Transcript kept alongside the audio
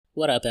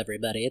What up,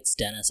 everybody? It's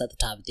Dennis at the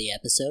top of the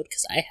episode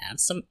because I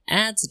have some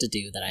ads to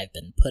do that I've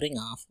been putting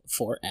off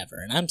forever,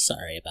 and I'm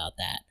sorry about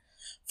that.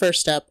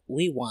 First up,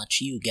 we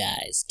want you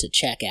guys to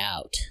check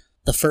out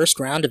the first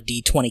round of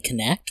D20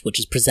 Connect, which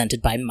is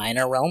presented by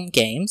Minor Realm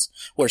Games,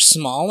 where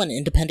small and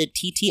independent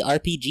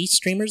TTRPG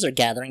streamers are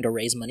gathering to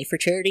raise money for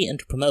charity and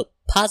to promote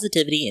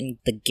positivity in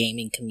the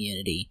gaming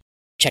community.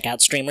 Check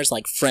out streamers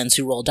like Friends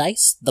Who Roll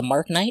Dice, The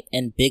Mark Knight,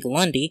 and Big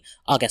Lundy,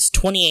 August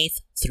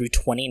 28th through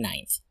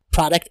 29th.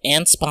 Product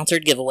and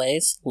sponsored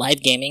giveaways,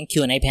 live gaming,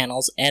 Q&A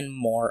panels, and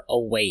more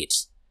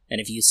await.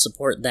 And if you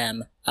support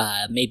them,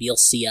 maybe you'll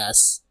see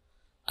us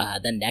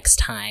the next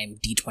time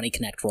D20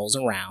 Connect rolls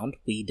around.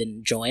 We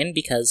didn't join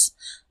because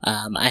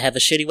I have a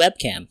shitty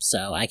webcam,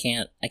 so I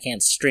can't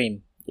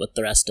stream with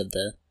the rest of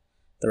the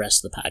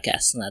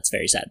podcast, and that's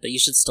very sad. But you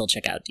should still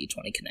check out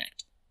D20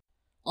 Connect.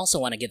 Also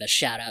want to give a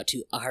shout out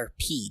to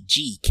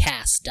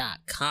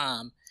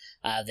RPGcast.com.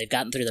 They've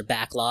gotten through their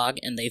backlog,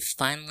 and they've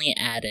finally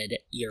added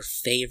your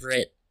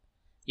sister's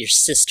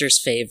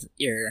favorite,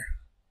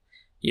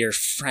 your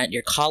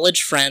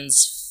college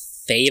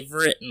friend's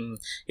favorite, and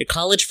your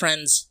college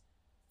friend's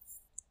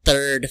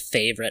third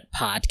favorite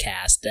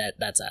podcast.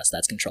 That's us.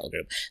 That's Control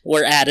Group.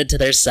 We're added to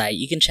their site.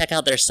 You can check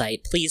out their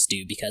site. Please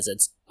do, because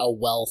it's a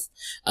wealth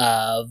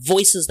of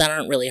voices that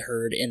aren't really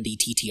heard in the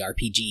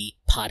TTRPG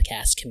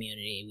podcast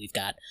community. We've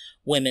got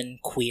women,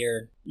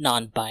 queer,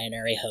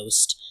 non-binary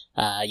hosts.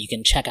 You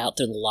can check out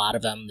through a lot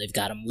of them. They've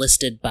got them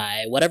listed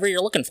by whatever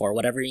you're looking for,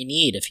 whatever you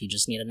need. If you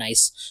just need a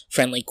nice,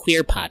 friendly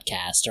queer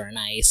podcast or a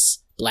nice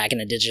Black and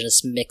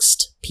Indigenous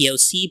mixed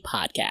POC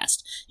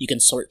podcast, you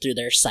can sort through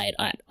their site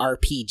at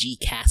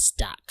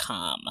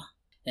rpgcast.com.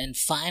 And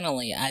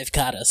finally, I've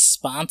got a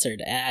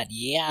sponsored ad.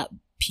 Yeah,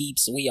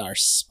 peeps, we are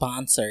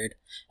sponsored.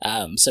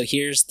 So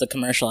here's the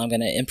commercial I'm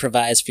going to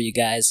improvise for you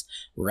guys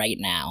right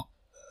now.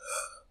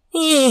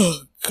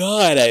 Oh,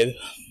 God, I'm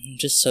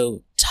just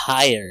so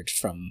tired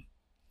from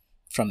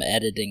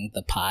editing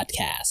the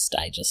podcast.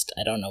 I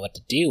don't know what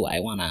to do. I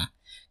want to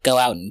go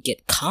out and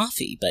get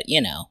coffee, but,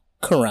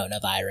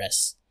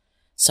 coronavirus.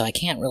 So I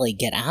can't really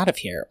get out of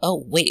here.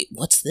 Oh, wait,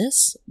 what's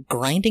this?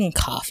 Grinding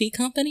Coffee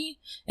Company?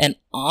 An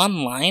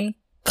online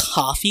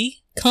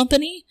coffee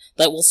company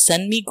that will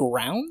send me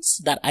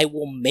grounds that I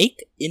will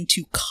make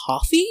into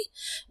coffee?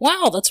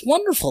 Wow, that's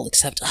wonderful,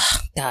 except, I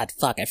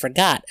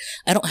forgot.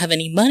 I don't have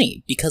any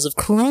money because of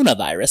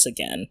coronavirus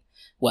again.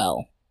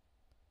 Well,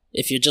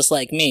 if you're just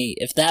like me,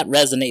 if that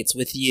resonates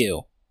with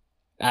you,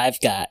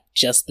 I've got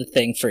just the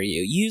thing for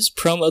you. Use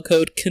promo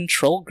code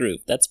Control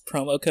Group. That's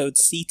promo code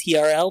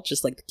CTRL,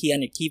 just like the key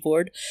on your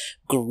keyboard,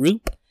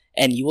 group,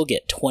 and you will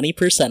get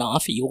 20%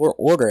 off your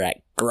order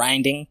at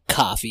Grinding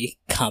Coffee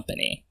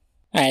Company.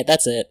 Alright,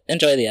 that's it.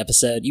 Enjoy the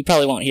episode. You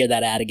probably won't hear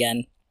that ad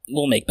again.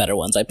 We'll make better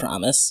ones, I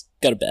promise.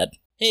 Go to bed.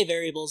 Hey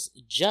Variables,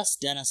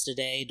 just Dennis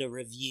today to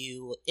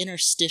review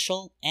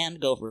Interstitial and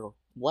go over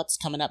what's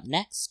coming up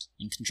next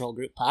in Control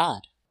Group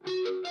Pod.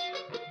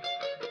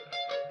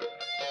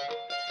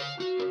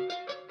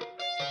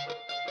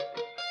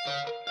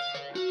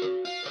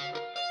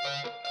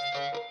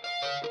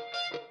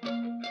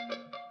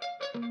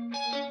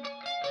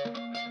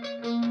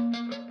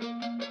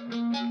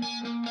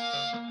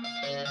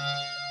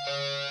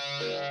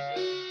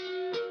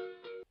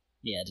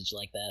 Yeah, did you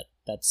like that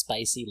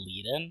spicy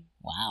lead-in?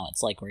 Wow,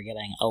 it's like we're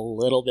getting a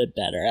little bit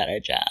better at our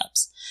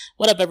jobs.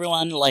 What up,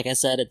 everyone? Like I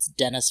said, it's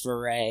Dennis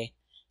Verray,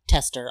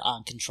 tester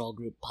on Control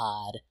Group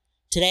Pod.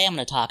 Today I'm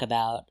going to talk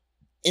about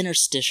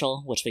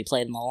Interstitial, which we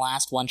played in the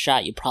last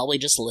one-shot you probably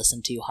just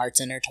listened to, Hearts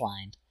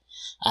Intertwined.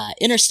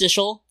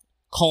 Interstitial,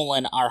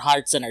 Our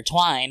Hearts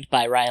Intertwined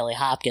by Riley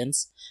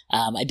Hopkins.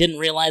 I didn't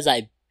realize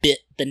I bit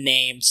the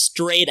name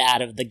straight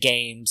out of the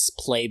game's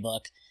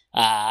playbook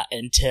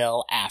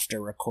until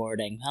after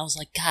recording. I was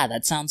like, God,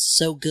 that sounds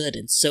so good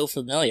and so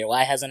familiar.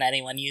 Why hasn't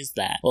anyone used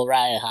that? Well,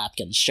 Riley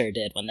Hopkins sure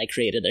did when they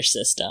created their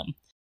system.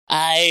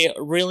 I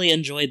really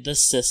enjoyed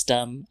this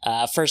system.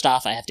 First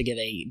off, I have to give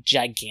a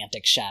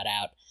gigantic shout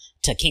out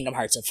to Kingdom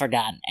Hearts of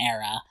Forgotten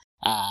Era,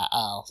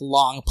 a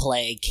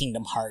long-play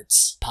Kingdom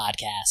Hearts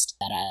podcast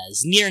that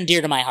is near and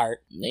dear to my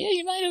heart.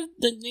 You might have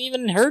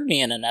even heard me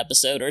in an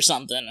episode or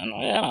something, and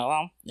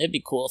well, it'd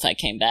be cool if I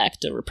came back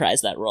to reprise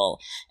that role.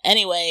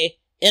 Anyway,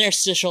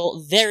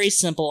 Interstitial, very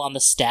simple on the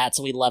stats.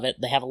 We love it.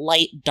 They have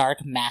light,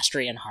 dark,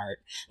 mastery, and heart,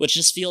 which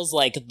just feels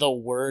like the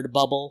word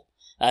bubble.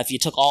 If you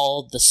took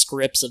all the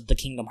scripts of the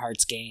Kingdom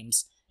Hearts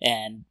games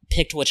and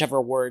picked whichever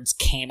words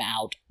came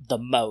out the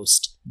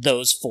most,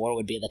 those four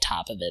would be the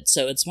top of it.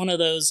 So it's one of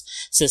those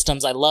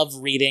systems. I love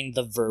reading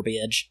the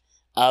verbiage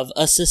of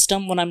a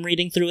system when I'm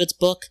reading through its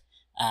book,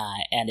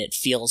 and it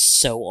feels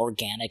so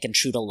organic and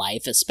true to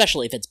life,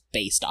 especially if it's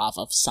based off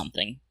of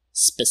something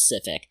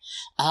specific.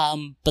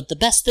 But the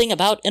best thing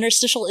about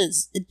Interstitial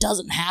is it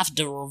doesn't have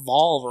to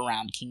revolve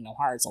around Kingdom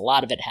Hearts. A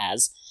lot of it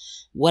has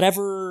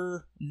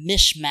whatever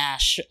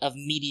mishmash of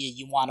media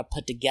you want to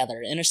put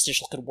together.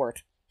 Interstitial could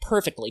work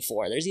perfectly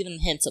for. There's even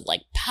hints of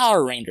like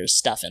Power Rangers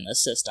stuff in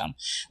this system,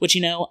 which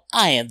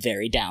I am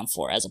very down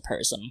for as a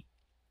person.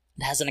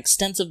 It has an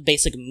extensive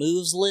basic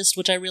moves list,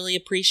 which I really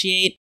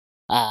appreciate.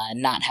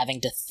 not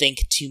having to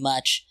think too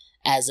much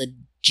as a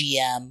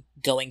GM,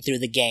 going through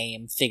the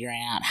game,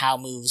 figuring out how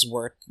moves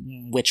work,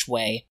 which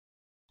way.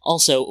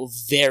 Also,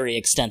 very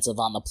extensive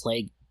on the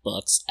plague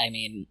books. I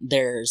mean,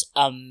 there's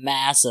a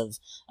massive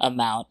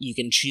amount you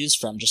can choose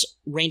from, just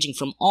ranging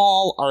from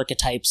all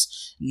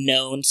archetypes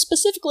known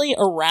specifically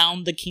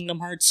around the Kingdom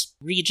Hearts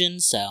region.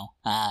 So,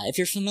 if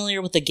you're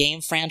familiar with the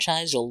game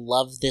franchise, you'll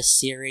love this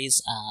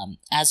series.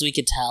 As we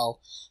could tell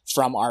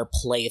from our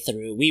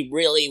playthrough, we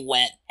really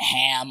went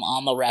ham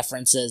on the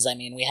references. I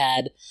mean, we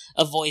had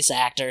a voice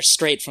actor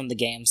straight from the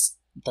games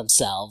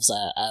themselves,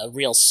 a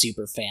real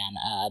super fan.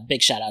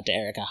 Big shout out to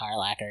Erica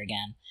Harlacher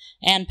again,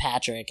 and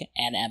Patrick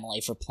and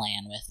Emily for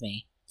playing with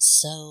me.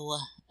 So,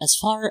 as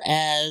far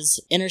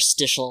as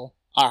interstitial,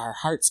 our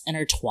Hearts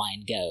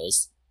Intertwined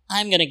goes,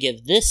 I'm gonna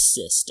give this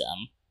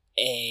system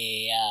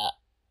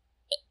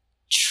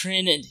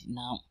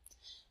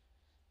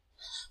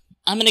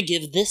I'm gonna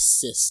give this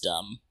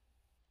system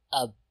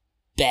a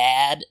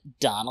bad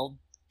Donald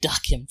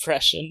Duck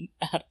impression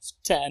out of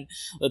 10.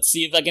 Let's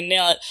see if I can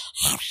nail it.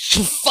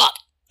 Fuck!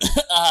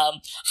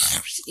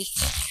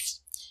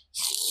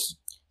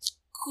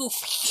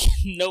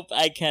 Nope,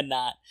 I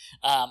cannot.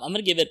 I'm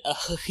gonna give it a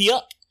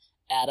yuck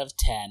out of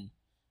 10.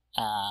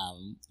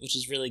 Which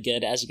is really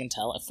good. As you can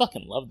tell, I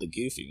fucking love the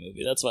Goofy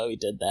movie. That's why we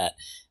did that.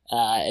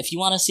 If you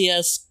want to see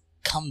us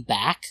come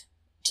back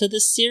to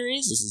this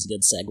series, this is a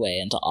good segue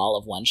into all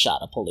of One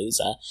Shot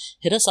Palooza.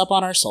 Hit us up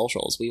on our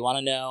socials. We want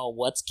to know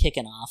what's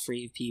kicking off for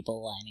you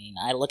people. I mean,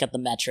 I look at the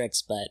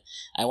metrics, but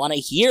I want to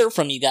hear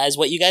from you guys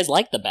what you guys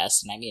like the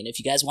best. And I mean, if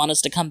you guys want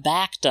us to come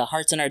back to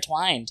Hearts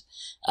Intertwined,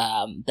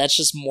 that's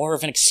just more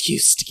of an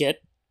excuse to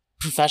get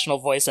professional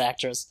voice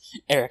actress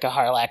Erica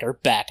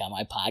Harlacher back on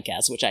my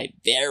podcast, which I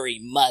very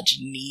much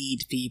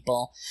need,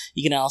 people.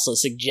 You can also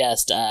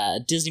suggest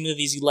Disney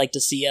movies you'd like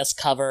to see us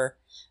cover,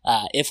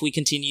 if we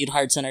continued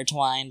Hearts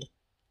Intertwined,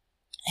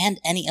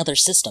 and any other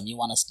system you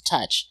want us to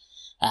touch.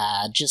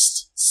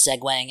 Just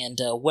segueing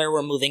into where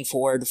we're moving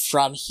forward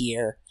from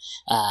here.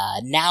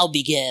 Now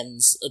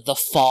begins the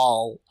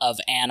fall of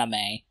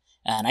anime,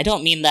 and I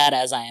don't mean that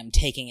as I am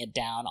taking it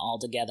down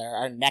altogether.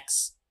 Our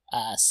next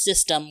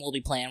system we'll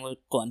be playing, we're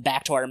going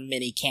back to our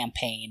mini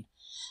campaign.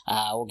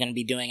 We're going to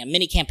be doing a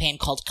mini campaign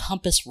called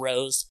Compass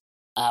Rose,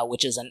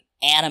 which is an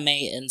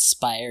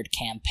anime-inspired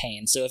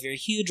campaign. So if you're a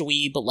huge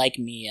weeb like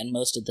me and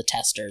most of the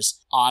testers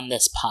on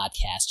this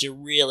podcast, you're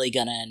really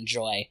going to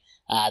enjoy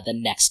the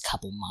next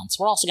couple months.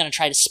 We're also going to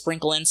try to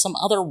sprinkle in some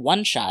other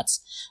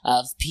one-shots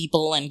of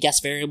people and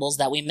guest variables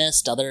that we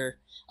missed, other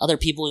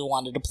people who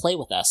wanted to play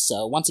with us.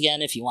 So once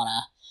again, if you want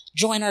to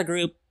join our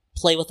group,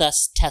 play with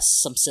us,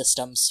 test some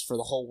systems for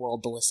the whole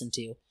world to listen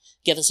to,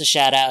 give us a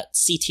shout out,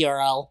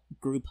 CTRL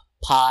Group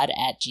Pod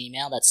at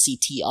Gmail. That's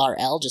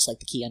CTRL, just like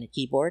the key on your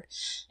keyboard.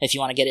 If you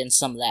want to get in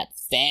some of that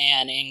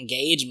fan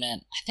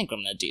engagement, I think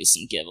I'm going to do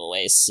some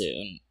giveaways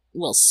soon.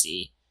 We'll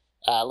see.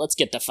 Let's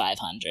get to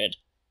 500.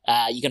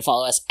 You can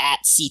follow us at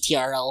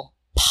CTRL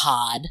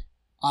Pod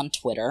on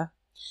Twitter.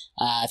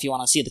 If you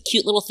want to see the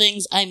cute little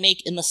things I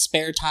make in the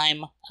spare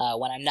time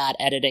when I'm not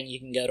editing, you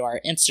can go to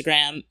our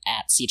Instagram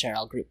at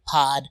CTRL Group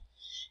Pod.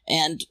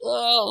 And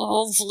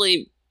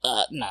hopefully...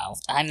 no,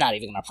 I'm not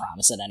even going to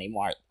promise it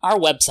anymore. Our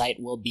website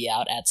will be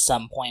out at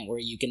some point where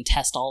you can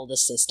test all of the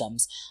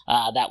systems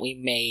that we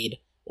made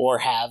or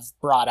have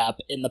brought up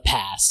in the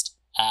past.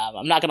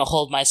 I'm not going to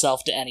hold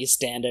myself to any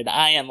standard.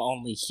 I am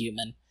only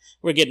human.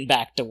 We're getting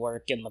back to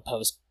work in the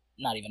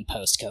not even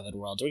post-COVID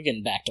world. We're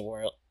getting back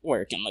to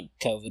work in the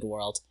COVID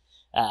world.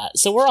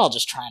 So we're all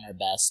just trying our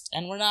best,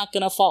 and we're not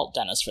going to fault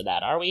Dennis for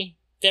that, are we?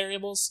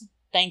 Variables?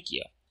 Thank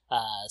you.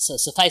 So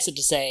suffice it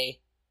to say,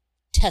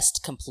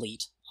 test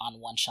complete on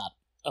One Shot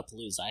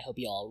Palooza. I hope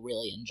you all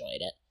really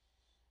enjoyed it.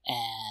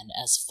 And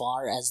as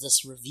far as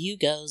this review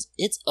goes,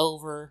 it's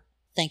over.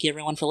 Thank you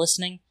everyone for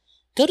listening.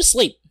 Go to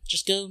sleep.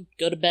 Just go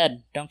to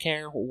bed. Don't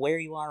care where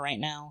you are right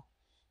now.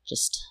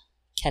 Just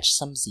catch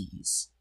some Z's.